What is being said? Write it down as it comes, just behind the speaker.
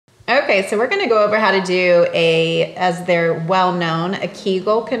Okay, so we're going to go over how to do as they're well known, a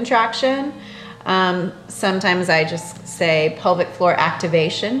Kegel contraction. Sometimes I just say pelvic floor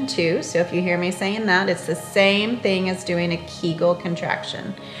activation too. So if you hear me saying that, it's the same thing as doing a Kegel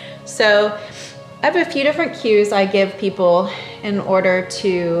contraction. So I have a few different cues I give people in order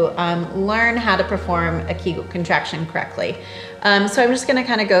to learn how to perform a Kegel contraction correctly. So I'm just going to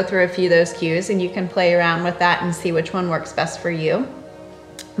kind of go through a few of those cues, and you can play around with that and see which one works best for you.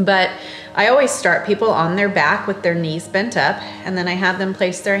 But I always start people on their back with their knees bent up, and then I have them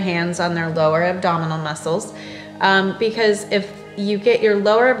place their hands on their lower abdominal muscles, because if you get your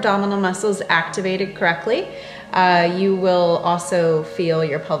lower abdominal muscles activated correctly, you will also feel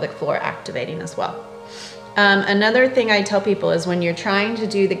your pelvic floor activating as well. Another thing I tell people is when you're trying to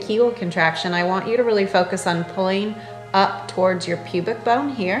do the Kegel contraction, I want you to really focus on pulling up towards your pubic bone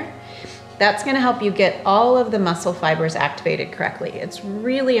here. That's going to help you get all of the muscle fibers activated correctly. It's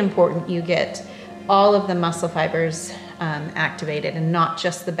really important you get all of the muscle fibers activated and not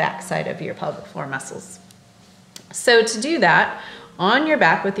just the backside of your pelvic floor muscles. So to do that, on your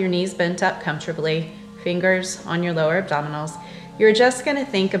back with your knees bent up comfortably, fingers on your lower abdominals, you're just going to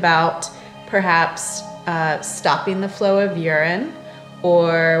think about perhaps stopping the flow of urine,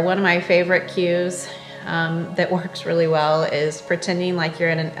 or one of my favorite cues that works really well is pretending like you're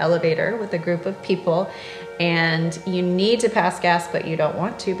in an elevator with a group of people and you need to pass gas but you don't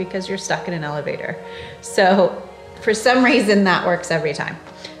want to because you're stuck in an elevator. So for some reason that works every time.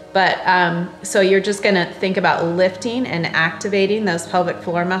 But so you're just gonna think about lifting and activating those pelvic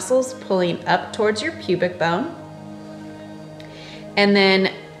floor muscles, pulling up towards your pubic bone, and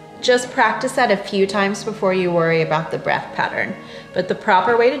then just practice that a few times before you worry about the breath pattern. But the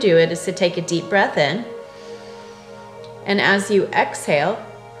proper way to do it is to take a deep breath in, and as you exhale,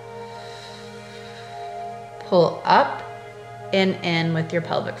 pull up and in with your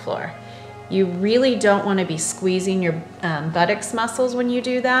pelvic floor. You really don't want to be squeezing your buttocks muscles when you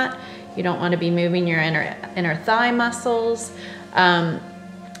do that. You don't want to be moving your inner thigh muscles.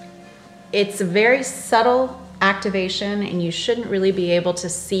 It's a very subtle activation, and you shouldn't really be able to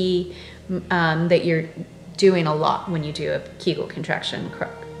see that you're doing a lot when you do a Kegel contraction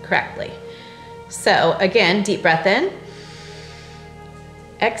correctly. So again, deep breath in,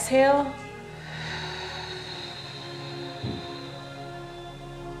 exhale,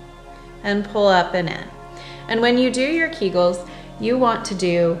 and pull up and in. And when you do your Kegels, you want to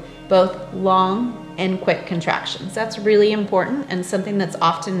do both long and quick contractions. That's really important and something that's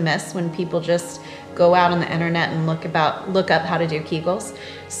often missed when people just go out on the internet and look up how to do Kegels.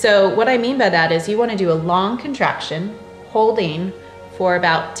 So what I mean by that is you want to do a long contraction, holding for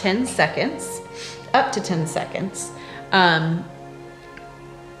about 10 seconds, up to 10 seconds. I'll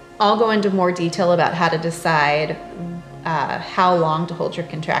go into more detail about how to decide how long to hold your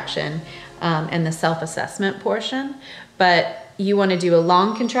contraction and the self-assessment portion, but you want to do a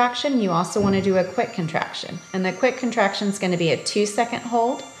long contraction. You also want to do a quick contraction, and the quick contraction is going to be a 2-second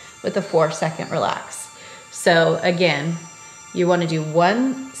hold with a 4-second relax. So again, you want to do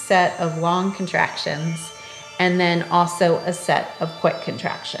one set of long contractions and then also a set of quick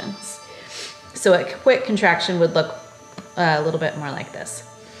contractions. So a quick contraction would look a little bit more like this.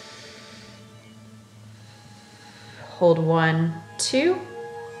 Hold 1, 2,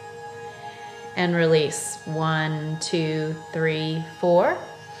 and release 1, 2, 3, 4.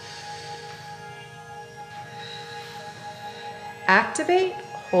 Activate,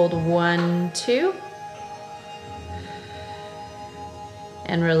 hold 1, 2,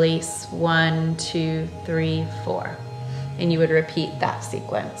 and release 1, 2, 3, 4. And you would repeat that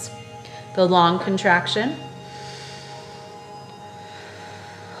sequence. The long contraction,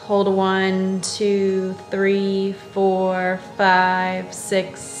 hold 1, 2, 3, 4, 5,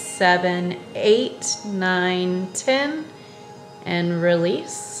 6, 7, 8, 9, 10, and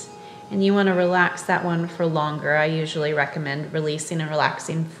release. And you want to relax that one for longer. I usually recommend releasing and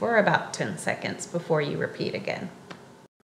relaxing for about 10 seconds before you repeat again.